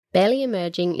Barely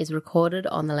Emerging is recorded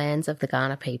on the lands of the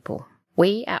Kaurna people.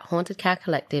 We at Haunted Cow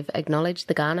Collective acknowledge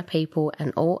the Kaurna people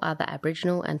and all other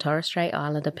Aboriginal and Torres Strait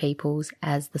Islander peoples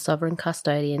as the sovereign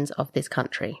custodians of this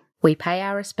country. We pay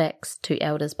our respects to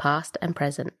elders past and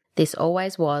present. This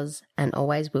always was and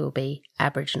always will be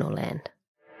Aboriginal land.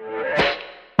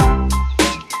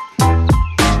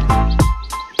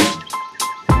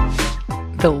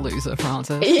 The loser,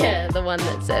 Francis. Yeah, the one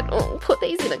that said, oh, put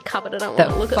these in a cupboard, I don't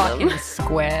want to look at them. The fucking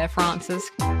square,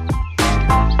 Francis.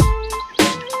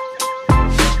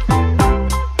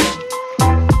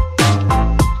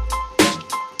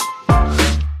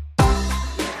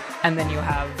 And then you'll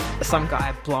have some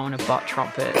guy blowing a butt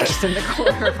trumpet just in the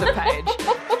corner of the page.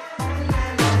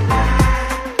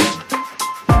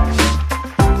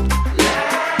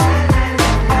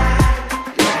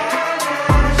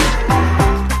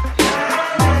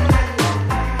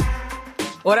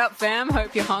 What up, fam?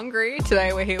 Hope you're hungry.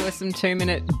 Today we're here with some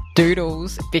 2-minute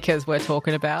doodles because we're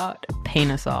talking about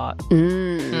penis art.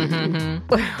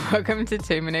 Welcome to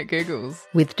 2-Minute Googles.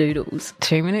 With doodles.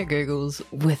 2-Minute Googles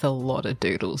with a lot of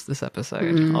doodles this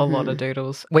episode. A lot of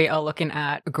doodles. We are looking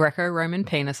at Greco-Roman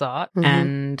penis art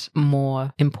and,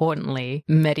 more importantly,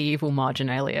 medieval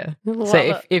marginalia.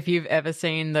 So if you've ever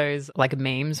seen those like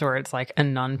memes where it's like a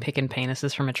nun picking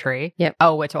penises from a tree. Yep.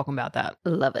 Oh, we're talking about that.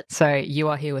 Love it. So you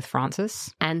are here with Francis.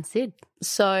 And Sid.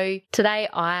 So today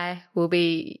I will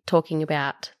be talking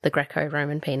about the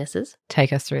Greco-Roman penises.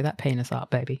 Take us through that penis art,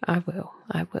 baby. I will.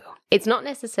 It's not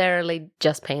necessarily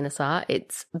just penis art.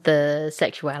 It's the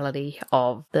sexuality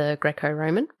of the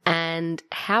Greco-Roman and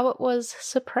how it was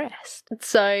suppressed.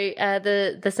 So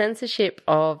the censorship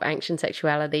of ancient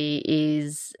sexuality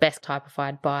is best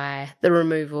typified by the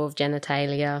removal of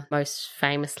genitalia, most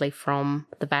famously from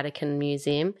the Vatican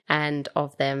Museum, and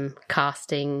of them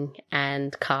casting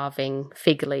and carving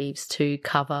fig leaves to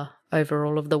cover over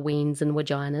all of the weens and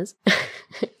vaginas.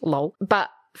 Lol. But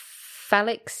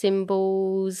phallic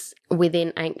symbols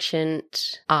within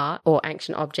ancient art or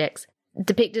ancient objects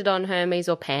depicted on Hermes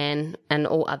or Pan and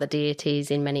all other deities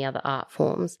in many other art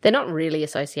forms. They're not really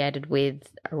associated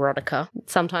with erotica.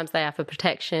 Sometimes they are for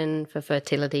protection, for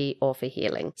fertility, or for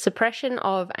healing. Suppression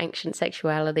of ancient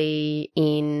sexuality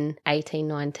in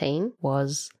 1819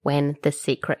 was when the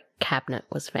secret cabinet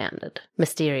was founded.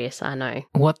 Mysterious, I know.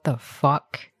 What the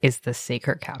fuck is the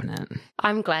secret cabinet?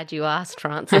 I'm glad you asked,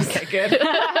 Francis. Okay, good.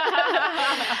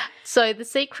 So the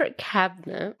secret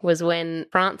cabinet was when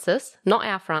Francis, not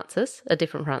our Francis, a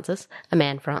different Francis, a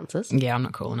man Francis. Yeah, I'm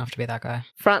not cool enough to be that guy.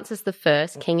 Francis I,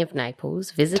 King of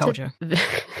Naples, visited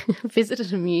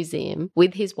a museum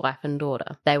with his wife and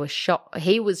daughter. They were shocked.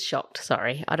 He was shocked,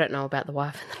 sorry. I don't know about the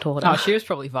wife and the daughter. Oh, she was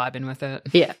probably vibing with it.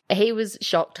 Yeah. He was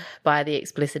shocked by the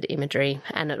explicit imagery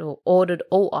and it ordered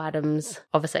all items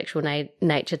of a sexual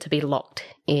nature to be locked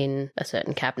in a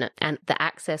certain cabinet. And the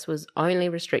access was only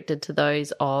restricted to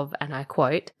those of, and I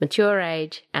quote, mature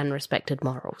age and respected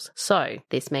morals. So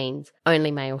this means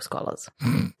only male scholars.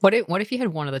 What if you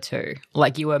had one of the two?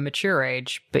 Like you were mature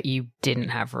age, but you didn't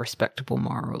have respectable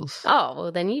morals. Oh,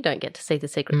 well then you don't get to see the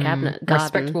secret cabinet garden.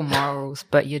 Respectable morals,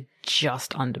 but you're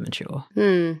just under mature.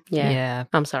 Yeah.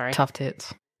 I'm sorry. Tough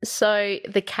tits. So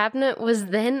the cabinet was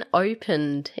then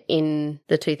opened in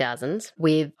the 2000s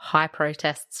with high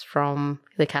protests from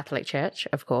the Catholic Church,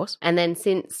 of course. And then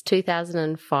since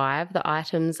 2005, the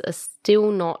items are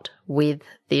still not with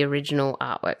the original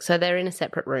artwork. So they're in a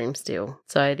separate room still.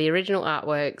 So the original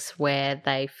artworks where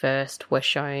they first were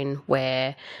shown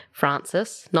where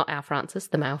Francis, not our Francis,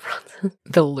 the male Francis.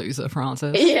 The loser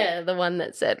Francis. Yeah, the one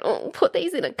that said, oh, put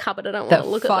these in a cupboard, I don't want to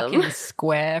look at them. The fucking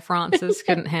square Francis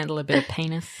couldn't handle a bit of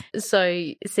penis. So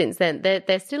since then,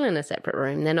 they're still in a separate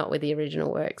room. They're not with the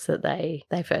original works that they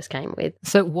first came with.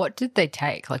 So what did they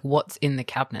take? Like what's in the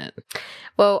cabinet?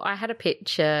 Well, I had a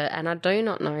picture and I do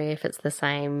not know if it's the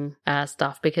same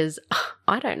stuff because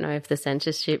I don't know if the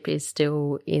censorship is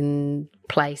still in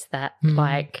place that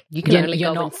like you can only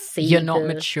go and see. You're not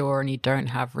mature and you don't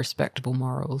have respectable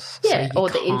morals. Yeah, so or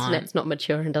the internet's not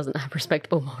mature and doesn't have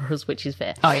respectable morals, which is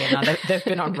fair. Oh yeah, no, they've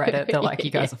been on Reddit. They're like,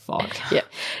 you guys are fucked. Yeah,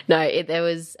 no, there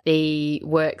was the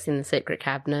works in the secret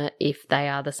cabinet. If they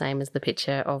are the same as the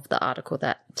picture of the article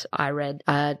that I read,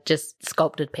 just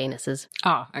sculpted penises.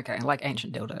 Oh, okay, like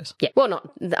ancient dildos. Yeah, well,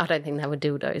 I don't think they were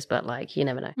dildos, but like you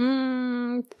never know.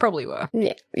 Probably were.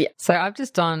 Yeah. So I've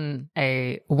just done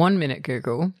a 1-minute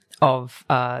Google of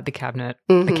the cabinet,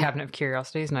 the Cabinet of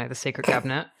Curiosities, no, the Secret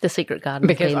Cabinet. The Secret Garden.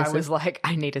 Because I was like,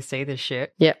 I need to see this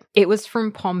shit. Yep. It was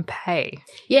from Pompeii.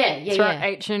 Yeah. So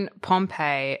ancient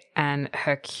Pompeii and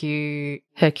Herculean.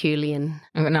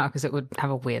 No, because it would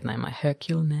have a weird name like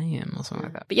Herculaneum or something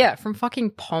like that. But yeah, from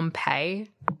fucking Pompeii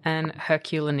and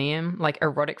Herculaneum, like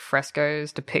erotic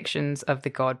frescoes, depictions of the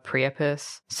god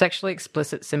Priapus, sexually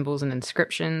explicit symbols and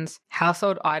inscriptions,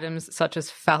 household items such as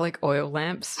phallic oil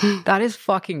lamps. That is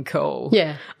fucking cool.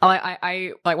 Yeah.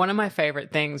 I like one of my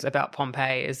favorite things about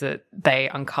Pompeii is that they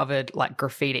uncovered like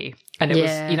graffiti. And it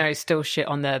was, still shit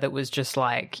on there that was just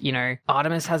like,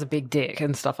 Artemis has a big dick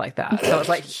and stuff like that. So it's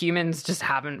like humans just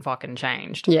haven't fucking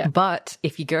changed. Yeah. But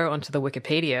if you go onto the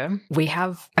Wikipedia, we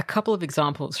have a couple of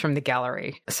examples from the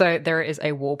gallery. So there is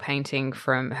a wall painting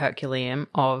from Herculaneum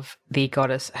of the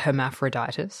goddess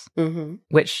Hermaphroditus,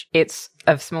 which it's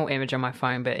a small image on my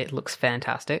phone, but it looks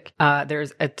fantastic. There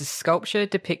is a sculpture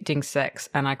depicting sex,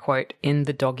 and I quote, in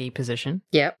the doggy position.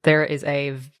 Yep. There is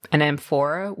an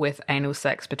amphora with anal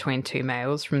sex between two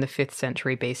males from the 5th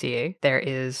century BCE. There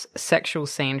is a sexual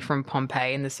scene from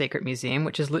Pompeii in the Secret Museum,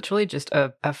 which is literally just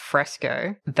a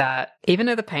fresco that, even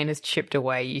though the paint is chipped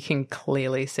away, you can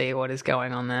clearly see what is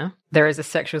going on there. There is a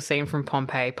sexual scene from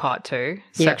Pompeii Part 2,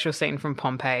 sexual scene from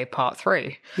Pompeii Part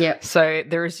 3. Yep. So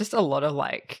there is just a lot of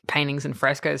like paintings and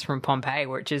frescoes from Pompeii,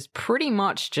 which is pretty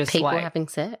much just people like having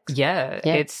sex. Yeah,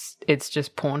 it's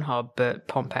just Pornhub, but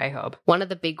Pompeii Hub. One of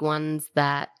the big ones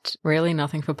that Really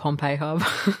nothing for Pompeii Hub?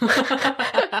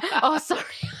 Oh, sorry.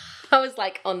 I was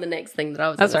like on the next thing that I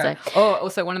was going to say. Oh,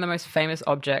 also one of the most famous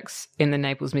objects in the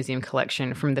Naples Museum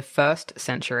collection from the 1st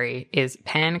century is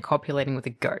Pan copulating with a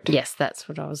goat. Yes, that's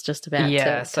what I was just about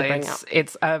to bring up.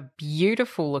 It's a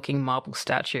beautiful looking marble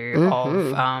statue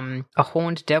of a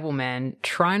horned devil man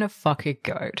trying to fuck a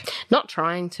goat. Not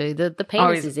trying to. The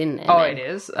penis is in there. Oh, man. it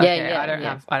is? Okay, Yeah,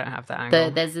 I don't have that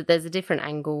angle. There's a different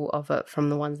angle of it from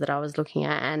the ones that I was looking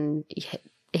at, and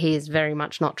he is very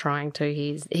much not trying to.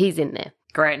 He's in there.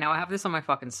 Great. Now I have this on my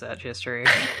fucking search history.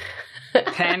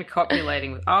 Pan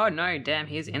copulating with... Oh, no, damn,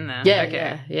 he's in there. Yeah,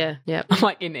 okay. yeah. I'm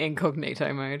like in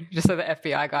incognito mode, just so the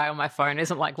FBI guy on my phone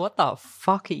isn't like, what the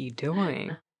fuck are you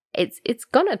doing? It's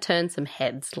gonna turn some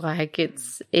heads. Like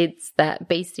it's that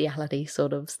bestiality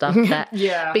sort of stuff that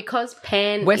because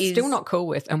Pan we're still not cool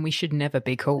with, and we should never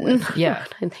be cool with. Yeah.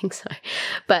 I don't think so.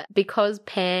 But because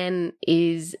Pan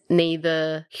is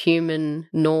neither human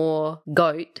nor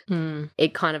goat,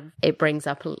 it brings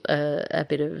up a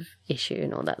bit of issue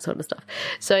and all that sort of stuff.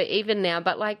 So even now,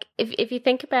 but like if you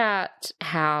think about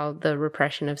how the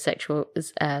repression of sexual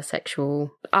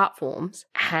art forms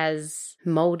has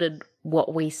molded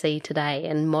what we see today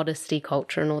and modesty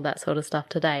culture and all that sort of stuff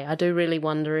today, I do really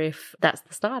wonder if that's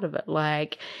the start of it.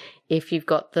 Like if you've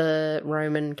got the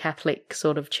Roman Catholic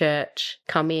sort of church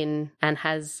come in and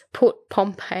has put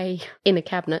Pompeii in a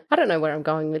cabinet. I don't know where I'm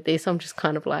going with this. I'm just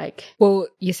kind of like... Well,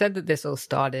 you said that this all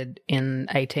started in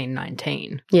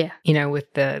 1819. Yeah.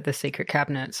 With the secret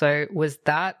cabinet. So was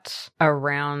that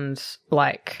around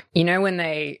like, when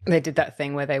they did that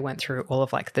thing where they went through all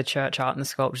of like the church art and the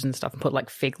sculptures and stuff and put like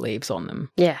fig leaves on them?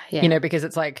 Yeah. Because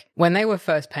it's like when they were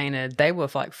first painted, they were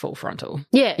like full frontal.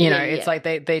 Yeah. It's like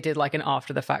they did like an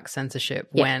after the fact censorship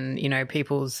when,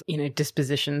 people's,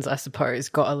 dispositions, I suppose,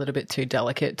 got a little bit too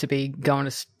delicate to be going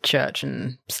to church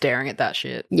and staring at that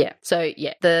shit. Yeah. So,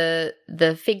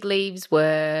 the fig leaves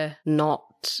were not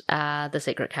the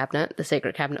secret cabinet. The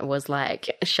secret cabinet was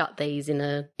like, shut these in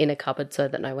a cupboard so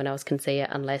that no one else can see it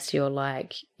unless you're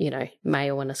like,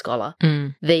 male and a scholar.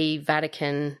 The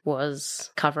Vatican was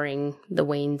covering the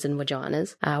weens and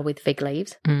vaginas with fig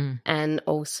leaves. And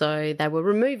also they were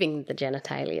removing the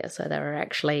genitalia. So they were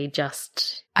actually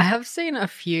just... I have seen a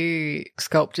few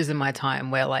sculptures in my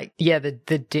time where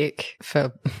the dick,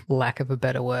 for lack of a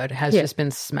better word, has just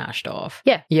been smashed off.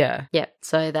 Yeah. Yeah. Yeah.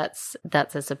 So that's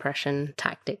a suppression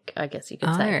tactic, I guess you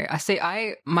could say. I see.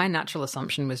 My natural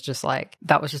assumption was just like,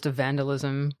 that was just a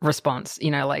vandalism response.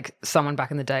 Like someone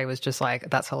back in the day was just like,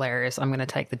 that's hilarious, I'm going to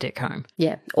take the dick home.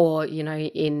 Yeah. Or,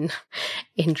 in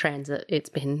transit, it's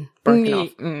been broken off.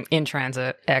 In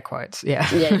transit, air quotes. Yeah.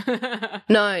 Yeah.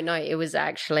 No, it was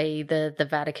actually the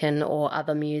Vatican or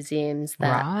other museums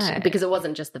that, because it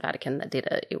wasn't just the Vatican that did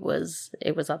it. It was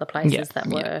other places that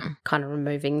were kind of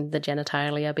removing the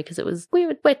genitalia because it was,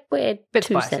 we're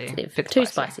too sensitive, too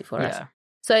spicy for us.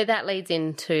 So that leads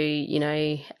into,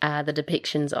 the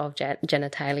depictions of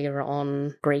genitalia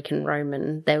on Greek and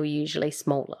Roman. They were usually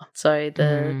smaller. So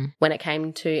when it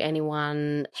came to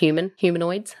anyone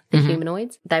humanoids,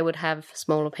 they would have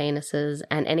smaller penises,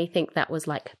 and anything that was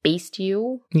like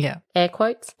bestial, air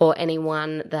quotes, or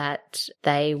anyone that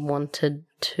they wanted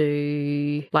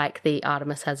to, like, the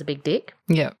Artemis has a big dick.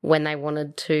 Yeah. When they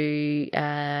wanted to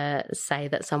say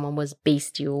that someone was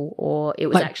bestial, or it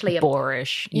was Like actually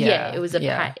boorish. it was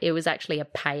it was actually a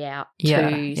payout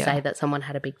to say that someone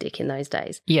had a big dick in those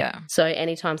days. Yeah. So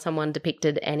anytime someone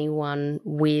depicted anyone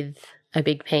with a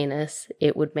big penis,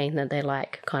 it would mean that they're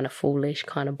like kind of foolish,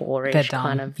 kind of boorish, They're dumb.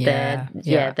 kind of Yeah.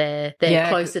 they're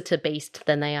closer to beast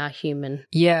than they are human.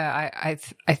 Yeah,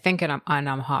 I think, and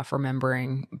I'm half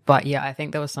remembering, but yeah, I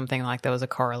think there was something like there was a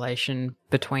correlation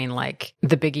between like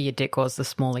the bigger your dick was, the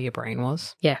smaller your brain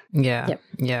was. Yeah. Yeah. Yep.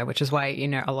 Yeah, which is why,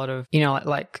 a lot of,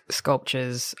 like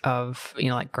sculptures of,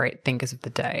 like great thinkers of the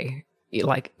day,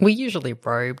 like were usually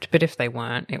robed, but if they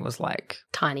weren't, it was like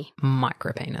Tiny.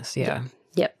 micro penis. Yeah.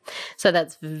 Yep. So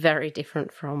that's very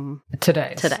different from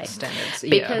Today's today. standards.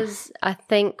 Because I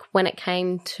think when it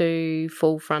came to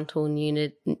full frontal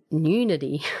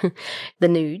nudity, the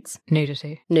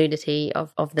nudity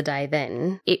of the day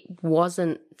then, it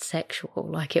wasn't sexual.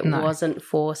 Like it wasn't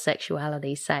for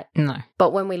sexuality's sake. No.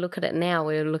 But when we look at it now,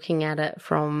 we're looking at it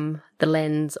from the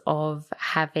lens of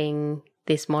having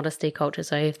this modesty culture.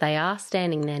 So if they are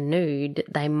standing there nude,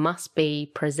 they must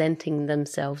be presenting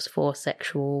themselves for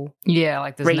sexual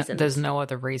like reasons. there's no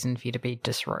other reason for you to be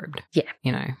disrobed. Yeah.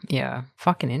 Yeah.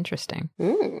 Fucking interesting.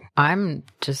 Mm. I'm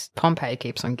just, Pompeii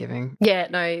keeps on giving. Yeah,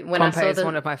 no, when Pompeii I saw is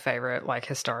one of my favorite like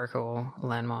historical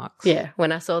landmarks. Yeah,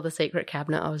 when I saw the secret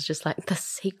cabinet, I was just like, the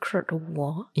secret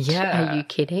what? Yeah. Are you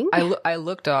kidding? I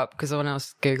looked up because when I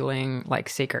was Googling like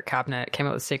secret cabinet, it came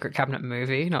up with secret cabinet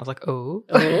movie and I was like, oh.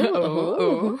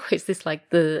 Is this like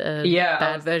the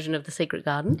bad version of The Secret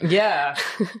Garden? Yeah.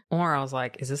 Or I was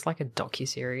like, is this like a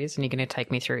docuseries and you're going to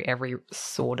take me through every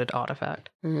sordid artifact?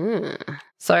 Mm.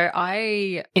 So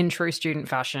I, in true student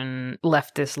fashion,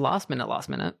 left this last minute.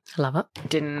 I love it.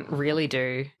 Didn't really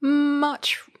do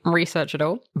much research at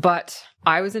all, but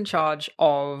I was in charge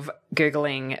of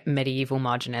Googling medieval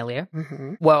marginalia.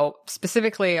 Mm-hmm. Well,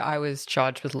 specifically, I was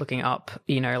charged with looking up,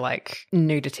 like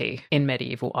nudity in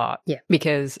medieval art. Yeah.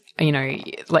 Because,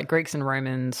 like Greeks and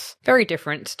Romans, very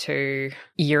different to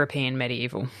European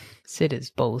medieval. Sid is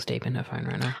balls deep in her phone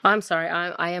right now. I'm sorry.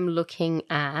 I am looking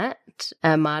at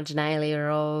a marginalia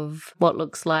of what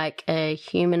looks like a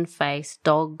human face,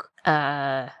 dog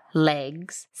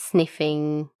legs,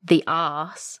 sniffing the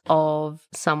arse of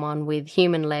someone with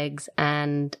human legs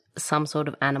and some sort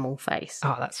of animal face.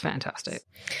 Oh, that's fantastic.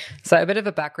 So a bit of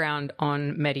a background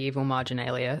on medieval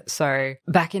marginalia. So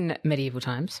back in medieval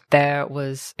times, there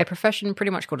was a profession pretty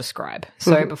much called a scribe.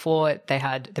 So before they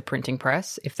had the printing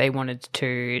press, if they wanted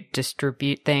to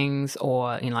distribute things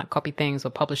or, like copy things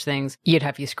or publish things, you'd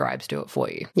have your scribes do it for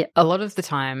you. Yeah. A lot of the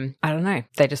time, I don't know,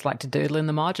 they just like to doodle in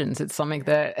the margins. It's something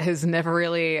that has never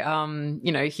really,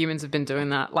 humans have been doing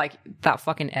that, like that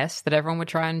fucking S that everyone would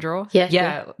try and draw.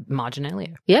 Yeah.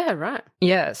 Marginalia. Yeah, right.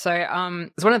 Yeah, so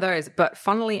it's one of those, but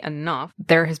funnily enough,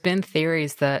 there has been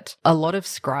theories that a lot of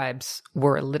scribes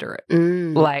were illiterate.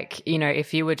 Like,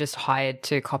 if you were just hired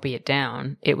to copy it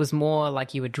down, it was more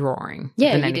like you were drawing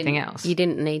than anything else. You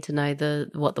didn't need to know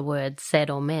what the word said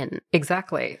or meant.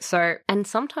 Exactly. So, and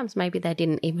sometimes maybe they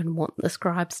didn't even want the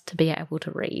scribes to be able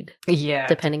to read. Yeah.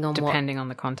 Depending on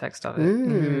the context of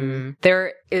it.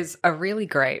 There is a really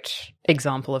great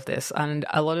example of this, and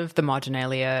a lot of the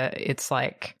marginalia, it's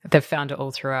like they've found it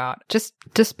all throughout, just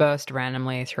dispersed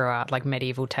randomly throughout like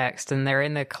medieval text, and they're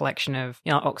in the collection of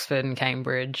Oxford and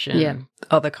Cambridge and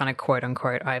other kind of quote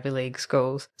unquote Ivy League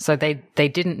schools. So they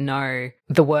didn't know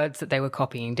the words that they were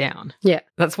copying down. Yeah,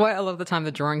 that's why a lot of the time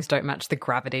the drawings don't match the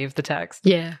gravity of the text.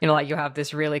 Yeah, like you have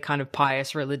this really kind of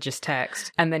pious religious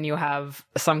text, and then you have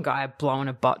some guy blowing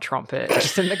a butt trumpet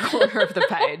just in the corner of the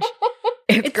page.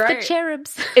 It's great. The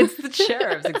cherubs. It's the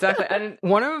cherubs, exactly. And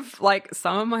one of like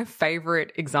some of my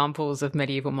favorite examples of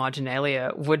medieval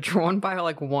marginalia were drawn by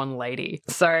like one lady.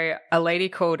 So a lady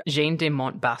called Jeanne de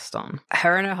Montbaston.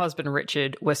 Her and her husband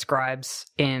Richard were scribes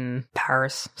in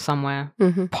Paris somewhere,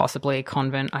 possibly a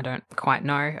convent. I don't quite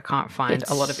know. I can't find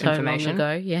a lot of information.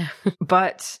 Long ago, yeah.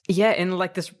 But yeah, in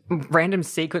like this random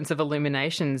sequence of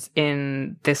illuminations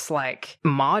in this like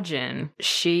margin,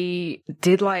 she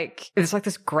did like, it's like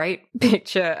this great picture,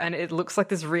 and it looks like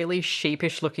this really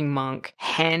sheepish looking monk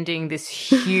handing this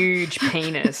huge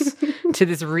penis to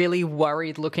this really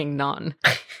worried looking nun.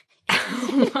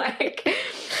 Like,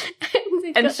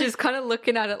 And she's kind of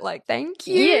looking at it like, thank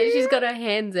you. Yeah, she's got her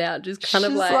hands out, just kind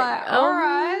of She's like, all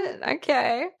right,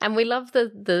 okay. And we love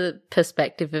the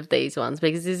perspective of these ones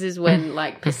because this is when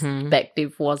like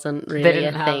perspective wasn't really They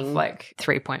didn't a have thing. like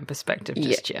 3-point perspective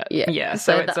just yet. Yeah.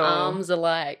 So So it's the all arms are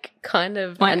like kind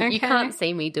of, like, and okay. you can't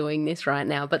see me doing this right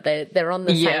now, but they're on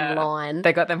the same line.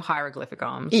 They got them hieroglyphic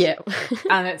arms. Yeah.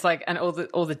 And it's like, and all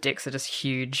the dicks are just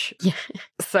huge. Yeah.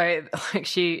 So like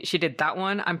she did that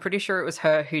one. I'm pretty sure it was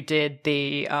her who did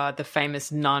the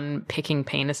famous nun picking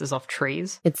penises off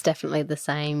trees. It's definitely the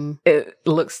same. It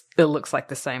looks like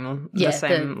the same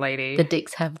lady. The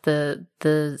dicks have the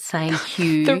same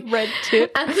hue. The red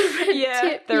tip. And the red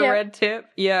tip. The red tip.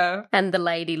 Yeah. And the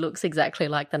lady looks exactly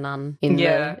like the nun in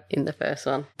the first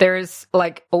one. There is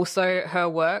like also her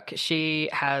work. She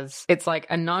has, it's like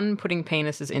a nun putting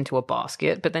penises into a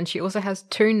basket, but then she also has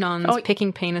 2 nuns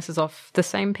picking penises off the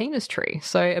same penis tree.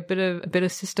 So a bit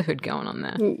of sisterhood going on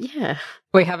there. Yeah.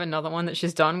 We have another one that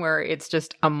she's done where it's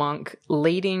just a monk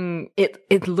leading.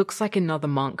 It looks like another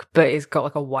monk, but he's got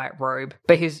like a white robe.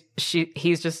 But he's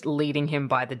just leading him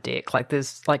by the dick. Like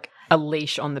there's like a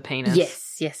leash on the penis.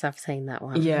 Yes, I've seen that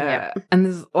one. Yeah. And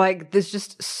there's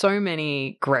just so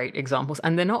many great examples,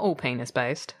 and they're not all penis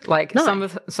based. Like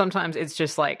sometimes it's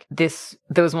just like this.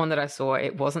 There was one that I saw.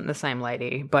 It wasn't the same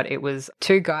lady, but it was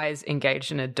 2 guys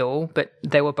engaged in a duel, but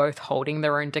they were both holding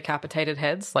their own decapitated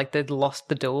heads. Like they'd lost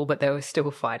the duel, but they were still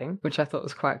fighting, which I thought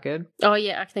was quite good. Oh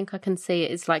yeah, I think I can see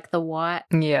it. It's like the white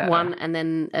one, and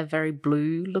then a very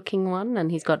blue looking one,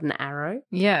 and he's got an arrow.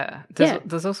 Yeah.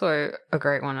 There's also a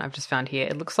great one I've just found here.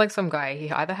 It looks like some guy.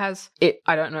 He either has it.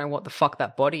 I don't know what the fuck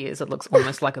that body is. It looks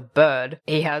almost like a bird.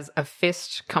 He has a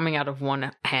fist coming out of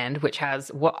one hand, which has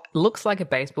what looks like a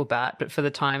baseball bat, but for the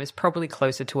time is probably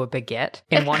closer to a baguette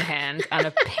in one hand and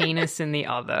a penis in the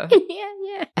other.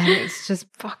 Yeah. And it's just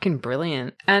fucking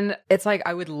brilliant. And it's like,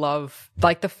 I would love,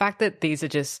 like, the fact that these are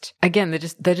just, again,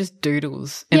 they're just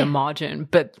doodles in a margin,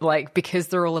 but like, because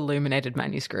they're all illuminated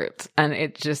manuscripts, and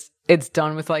it's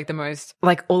done with like the most,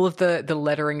 like all of the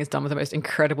lettering is done with the most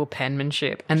incredible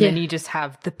penmanship. And then you just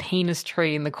have the penis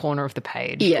tree in the corner of the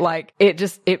page. Yeah. Like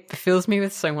it fills me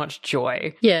with so much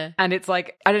joy. Yeah. And it's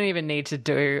like, I don't even need to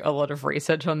do a lot of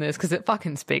research on this because it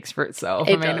fucking speaks for itself.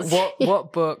 It does.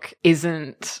 What book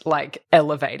isn't like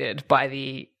elevated by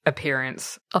the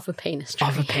appearance of a penis tree.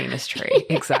 Of a penis tree,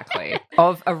 exactly.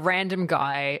 Of a random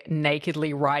guy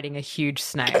nakedly riding a huge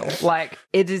snail. Like,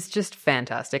 it is just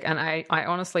fantastic. And I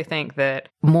honestly think that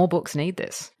more books need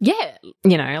this. Yeah.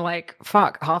 You know, like,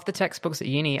 fuck, half the textbooks at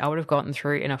uni I would have gotten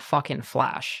through in a fucking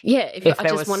flash. Yeah, if I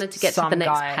there just wanted to get to the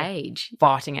next page.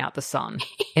 Farting out the sun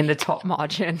in the top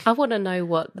margin. I want to know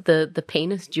what the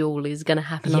penis duel is going to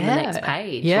happen on the next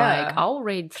page. Yeah. Like, I'll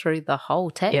read through the whole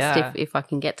text if I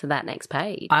can get to that next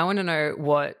page. I want to know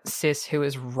what sis who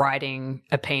is riding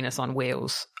a penis on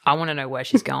wheels, I want to know where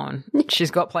she's going. She's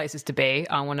got places to be.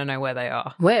 I want to know where they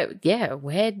are. Where do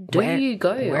you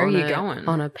go? Where are you going?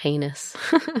 On a penis.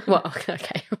 Well,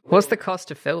 okay. What's the cost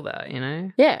to fill that, you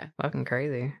know? Yeah. Fucking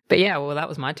crazy. But yeah, well, that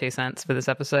was my 2 cents for this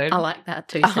episode. I like that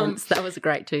 2 cents. That was a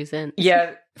great 2 cents.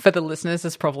 Yeah. For the listeners,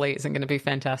 this probably isn't going to be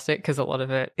fantastic because a lot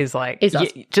of it is like,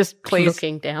 just please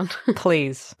looking down.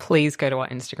 please go to our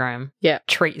Instagram. Yeah.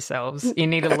 Treat yourselves. You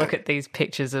need to look at these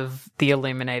pictures of the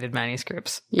illuminated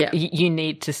manuscripts. Yeah. You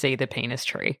need to see the penis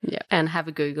tree. Yeah. And have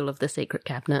a Google of the secret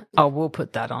cabinet. Oh, we'll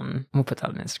put that on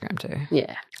Instagram too.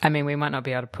 Yeah. I mean, we might not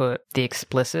be able to put the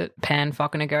explicit Pan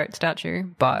fucking a goat statue,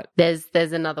 but there's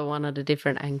another one at a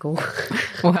different angle.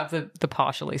 We'll have the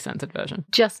partially censored version.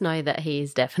 Just know that he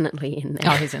is definitely in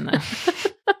there. Oh, he's in there.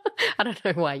 I don't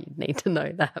know why you'd need to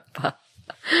know that, but...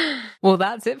 Well,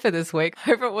 that's it for this week.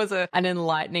 Hope it was an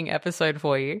enlightening episode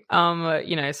for you.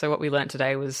 You know, so what we learned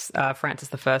today was Francis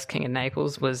I, King of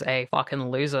Naples, was a fucking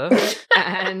loser,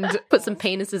 and put some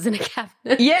penises in a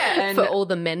cabinet. Yeah, and for all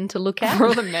the men to look at. For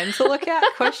all the men to look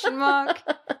at? Question mark.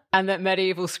 And that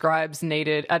medieval scribes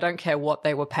needed, I don't care what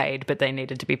they were paid, but they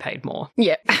needed to be paid more.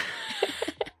 Yeah.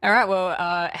 All right,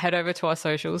 well, head over to our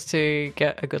socials to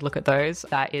get a good look at those.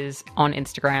 That is on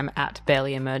Instagram at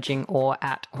Barely Emerging or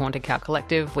at Haunted Cow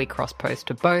Collective. We cross-post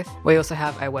to both. We also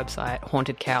have a website,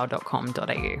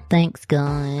 hauntedcow.com.au. Thanks,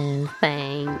 guys.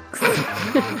 Thanks.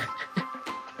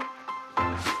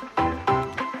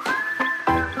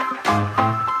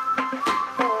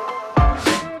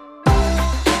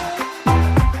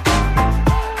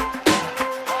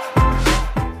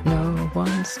 No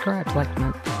one scribes like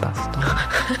Mythbuster.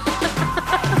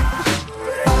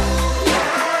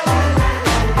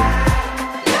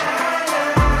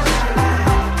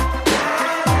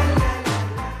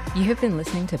 You have You've been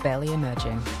listening to Barely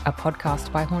Emerging, a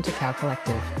podcast by Haunted Cow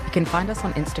Collective. You can find us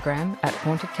on Instagram at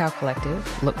Haunted Cow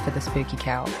Collective, look for the spooky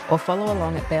cow, or follow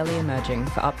along at Barely Emerging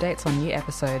for updates on new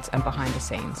episodes and behind the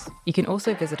scenes. You can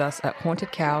also visit us at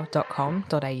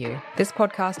hauntedcow.com.au. This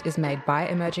podcast is made by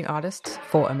emerging artists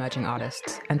for emerging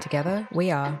artists, and together we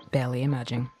are Barely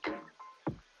Emerging.